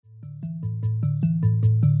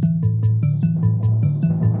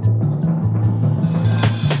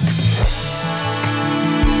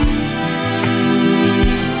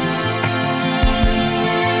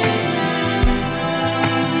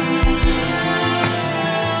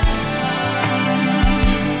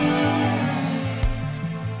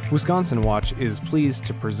Wisconsin Watch is pleased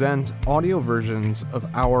to present audio versions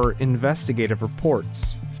of our investigative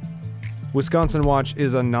reports. Wisconsin Watch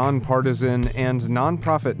is a nonpartisan and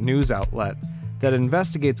nonprofit news outlet that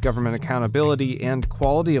investigates government accountability and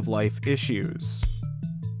quality of life issues.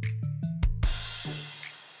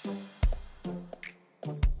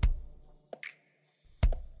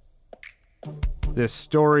 This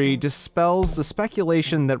story dispels the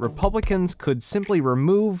speculation that Republicans could simply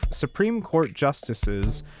remove Supreme Court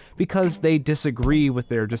justices because they disagree with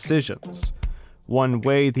their decisions. One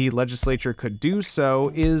way the legislature could do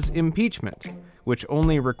so is impeachment, which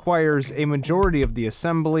only requires a majority of the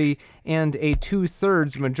Assembly and a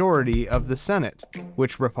 2/3 majority of the Senate,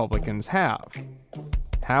 which Republicans have.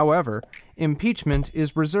 However, impeachment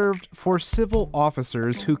is reserved for civil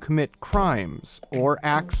officers who commit crimes or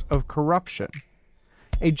acts of corruption.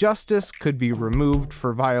 A justice could be removed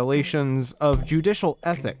for violations of judicial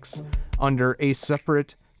ethics under a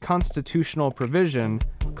separate constitutional provision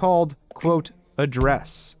called, quote,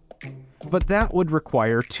 address. But that would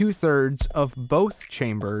require 2/3 of both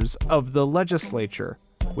chambers of the legislature,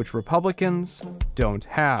 which Republicans don't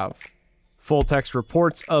have. Full-text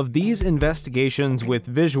reports of these investigations with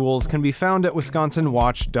visuals can be found at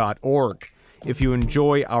wisconsinwatch.org. If you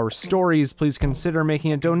enjoy our stories, please consider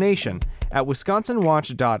making a donation at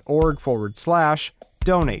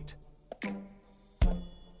wisconsinwatch.org/donate.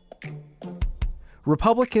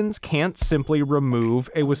 Republicans can't simply remove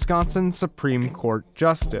a Wisconsin Supreme Court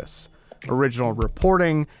justice. Original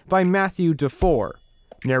reporting by Matthew DeFore.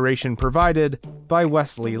 Narration provided by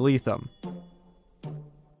Wesley Leatham.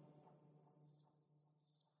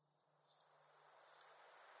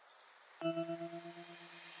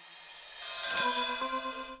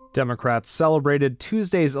 Democrats celebrated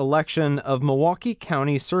Tuesday's election of Milwaukee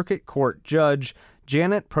County Circuit Court Judge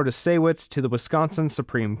Janet Protasiewicz to the Wisconsin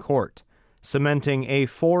Supreme Court, cementing a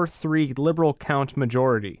 4-3 liberal count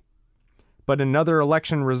majority. But another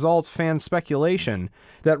election result fanned speculation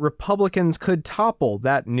that Republicans could topple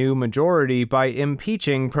that new majority by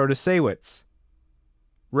impeaching Protasiewicz.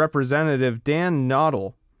 Representative Dan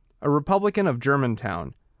Noddle, a Republican of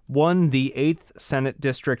Germantown, won the 8th Senate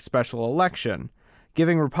District special election,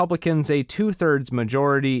 giving Republicans a 2/3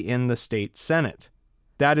 majority in the state Senate.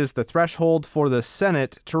 That is the threshold for the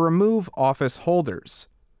Senate to remove office holders.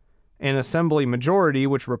 An assembly majority,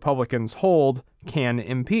 which Republicans hold, can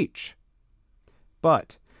impeach.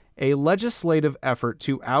 But a legislative effort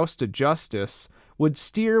to oust a justice would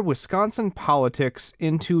steer Wisconsin politics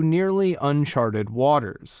into nearly uncharted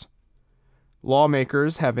waters.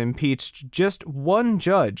 Lawmakers have impeached just one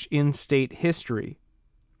judge in state history,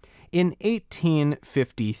 in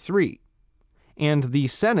 1853, and the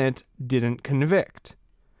Senate didn't convict.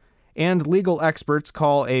 And legal experts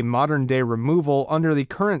call a modern-day removal under the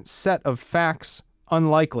current set of facts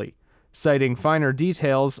unlikely, citing finer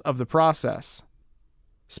details of the process.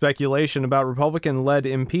 Speculation about Republican-led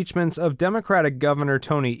impeachments of Democratic Governor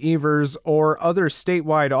Tony Evers or other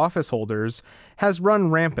statewide office holders has run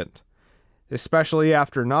rampant, especially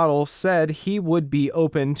after Noddle said he would be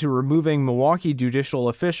open to removing Milwaukee judicial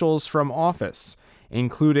officials from office,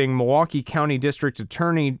 including Milwaukee County District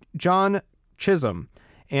Attorney John Chisholm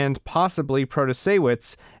and possibly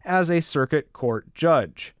Protasiewicz as a circuit court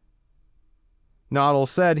judge. Noddle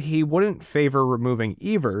said he wouldn't favor removing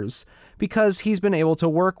Evers because he's been able to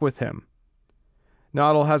work with him.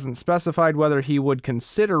 Noddle hasn't specified whether he would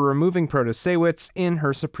consider removing Protasiewicz in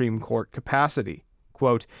her Supreme Court capacity.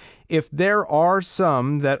 Quote, if there are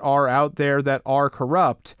some that are out there that are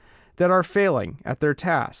corrupt, that are failing at their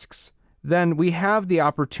tasks, then we have the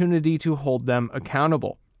opportunity to hold them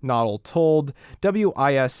accountable, Noddle told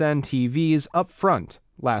WISN-TV's Upfront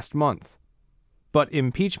last month. But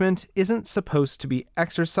impeachment isn't supposed to be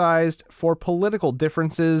exercised for political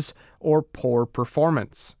differences or poor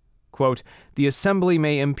performance. Quote, the Assembly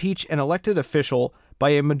may impeach an elected official by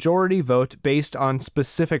a majority vote based on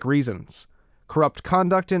specific reasons: corrupt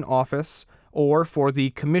conduct in office, or for the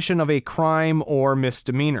commission of a crime or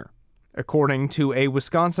misdemeanor, according to a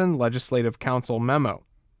Wisconsin Legislative Council memo.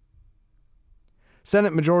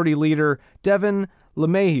 Senate Majority Leader Devin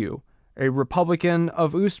LeMahieu, a Republican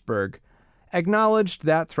of Oostburg, acknowledged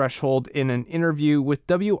that threshold in an interview with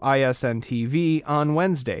WISN-TV on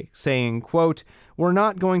Wednesday, saying, quote, we're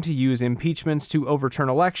not going to use impeachments to overturn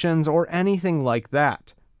elections or anything like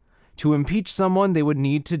that. To impeach someone, they would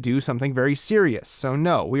need to do something very serious. So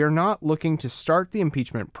no, we are not looking to start the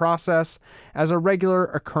impeachment process as a regular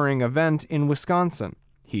occurring event in Wisconsin,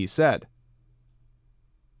 he said.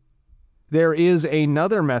 There is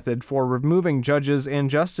another method for removing judges and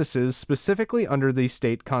justices specifically under the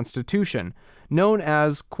state constitution, known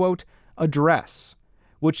as, quote, address,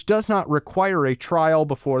 which does not require a trial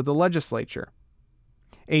before the legislature.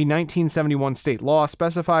 A 1971 state law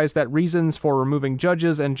specifies that reasons for removing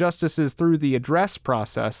judges and justices through the address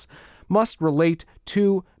process must relate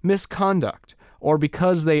to misconduct, or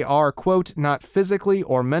because they are, quote, not physically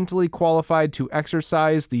or mentally qualified to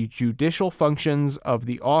exercise the judicial functions of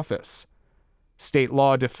the office. State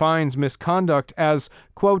law defines misconduct as,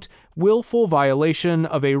 quote, willful violation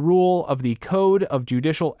of a rule of the Code of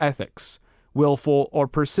Judicial Ethics, willful or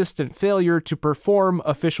persistent failure to perform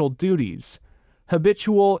official duties,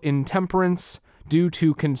 habitual intemperance due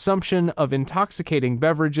to consumption of intoxicating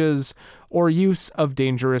beverages or use of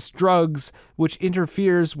dangerous drugs which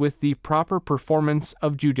interferes with the proper performance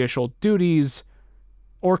of judicial duties,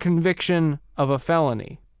 or conviction of a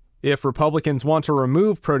felony. If Republicans want to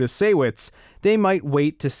remove Protasiewicz, they might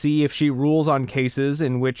wait to see if she rules on cases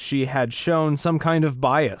in which she had shown some kind of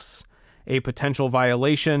bias, a potential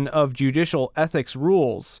violation of judicial ethics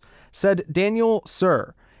rules, said Daniel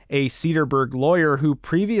Suhr, a Cedarburg lawyer who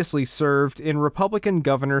previously served in Republican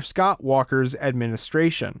Governor Scott Walker's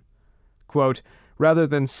administration. Quote, rather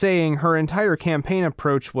than saying her entire campaign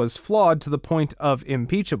approach was flawed to the point of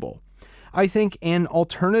impeachable, I think an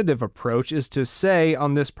alternative approach is to say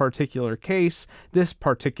on this particular case, this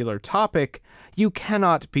particular topic, you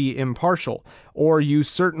cannot be impartial, or you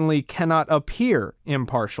certainly cannot appear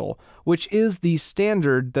impartial, which is the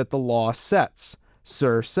standard that the law sets,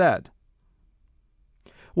 Suhr said.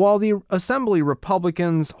 While the Assembly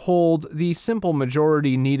Republicans hold the simple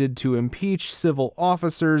majority needed to impeach civil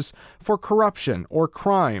officers for corruption or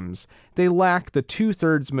crimes, they lack the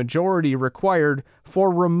two-thirds majority required for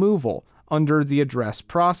removal under the address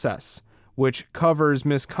process, which covers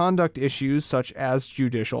misconduct issues such as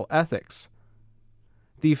judicial ethics.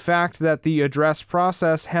 The fact that the address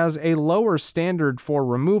process has a lower standard for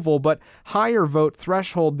removal but higher vote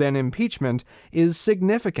threshold than impeachment is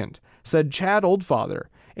significant, said Chad Oldfather,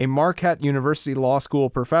 a Marquette University Law School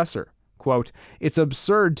professor. Quote, it's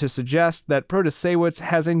absurd to suggest that Protasiewicz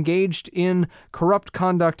has engaged in corrupt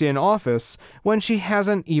conduct in office when she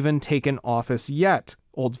hasn't even taken office yet,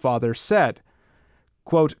 Oldfather said.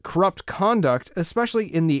 Quote, corrupt conduct,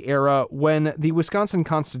 especially in the era when the Wisconsin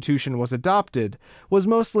Constitution was adopted, was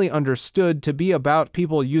mostly understood to be about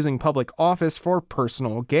people using public office for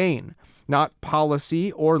personal gain, not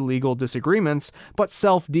policy or legal disagreements, but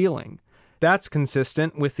self-dealing. That's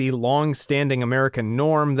consistent with the long-standing American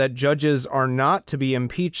norm that judges are not to be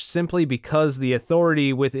impeached simply because the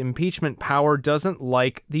authority with impeachment power doesn't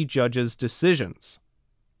like the judge's decisions.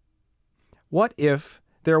 What if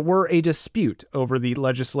there were a dispute over the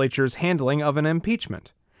legislature's handling of an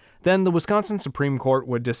impeachment? Then the Wisconsin Supreme Court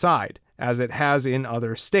would decide, as it has in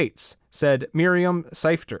other states, said Miriam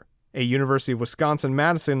Seifter, a University of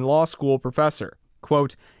Wisconsin-Madison Law School professor.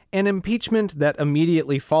 Quote, an impeachment that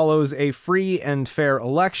immediately follows a free and fair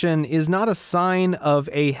election is not a sign of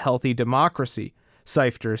a healthy democracy,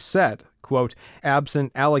 Seifter said. Quote,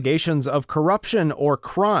 absent allegations of corruption or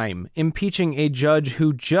crime, impeaching a judge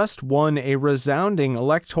who just won a resounding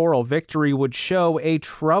electoral victory would show a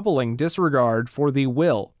troubling disregard for the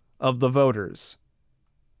will of the voters.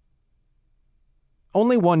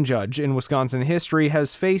 Only one judge in Wisconsin history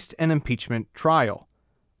has faced an impeachment trial,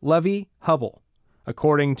 Levi Hubbell,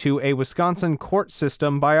 according to a Wisconsin court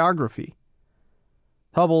system biography.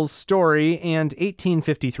 Hubbell's story and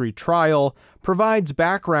 1853 trial provides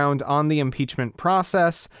background on the impeachment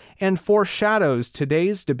process and foreshadows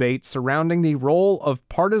today's debate surrounding the role of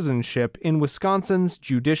partisanship in Wisconsin's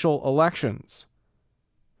judicial elections.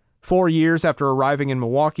 4 years after arriving in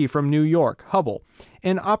Milwaukee from New York, Hubbell,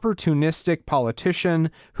 an opportunistic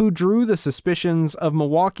politician who drew the suspicions of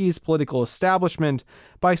Milwaukee's political establishment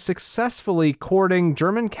by successfully courting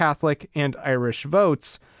German Catholic and Irish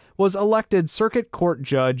votes, was elected circuit court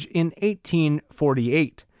judge in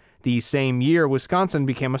 1848, the same year Wisconsin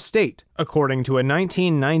became a state, according to a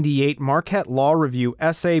 1998 Marquette Law Review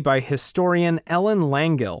essay by historian Ellen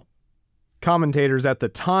Langill. Commentators at the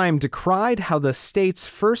time decried how the state's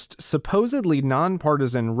first supposedly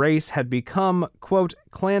nonpartisan race had become, quote,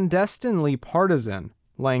 clandestinely partisan,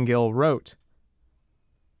 Langill wrote.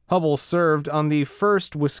 Hubbell served on the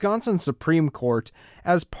first Wisconsin Supreme Court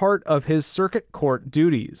as part of his circuit court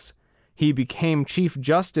duties. He became Chief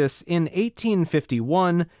Justice in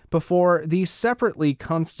 1851 before the separately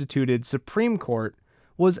constituted Supreme Court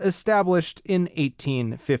was established in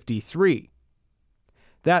 1853.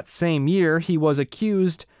 That same year, he was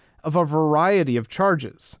accused of a variety of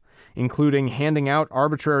charges, including handing out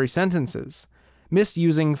arbitrary sentences,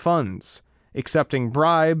 misusing funds, accepting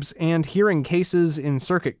bribes, and hearing cases in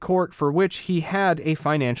circuit court for which he had a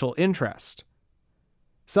financial interest.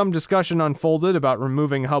 Some discussion unfolded about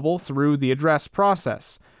removing Hubbell through the address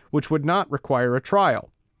process, which would not require a trial.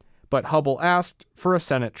 But Hubbell asked for a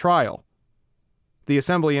Senate trial. The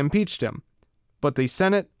Assembly impeached him, but the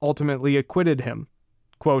Senate ultimately acquitted him.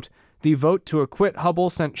 Quote, "The vote to acquit Hubbell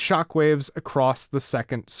sent shockwaves across the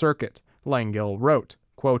Second Circuit," Langell wrote.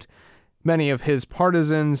 Quote, "Many of his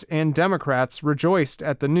partisans and Democrats rejoiced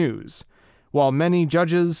at the news, while many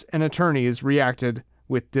judges and attorneys reacted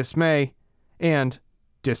with dismay and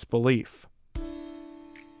disbelief."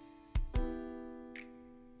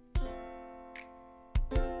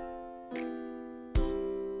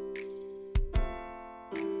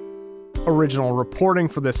 Original reporting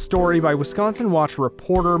for this story by Wisconsin Watch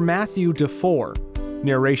reporter Matthew DeFore.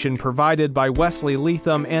 Narration provided by Wesley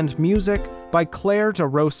Leatham and music by Claire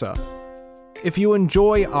DeRosa. If you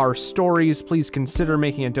enjoy our stories, please consider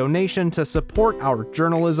making a donation to support our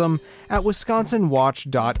journalism at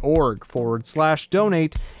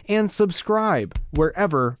wisconsinwatch.org/donate and subscribe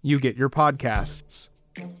wherever you get your podcasts.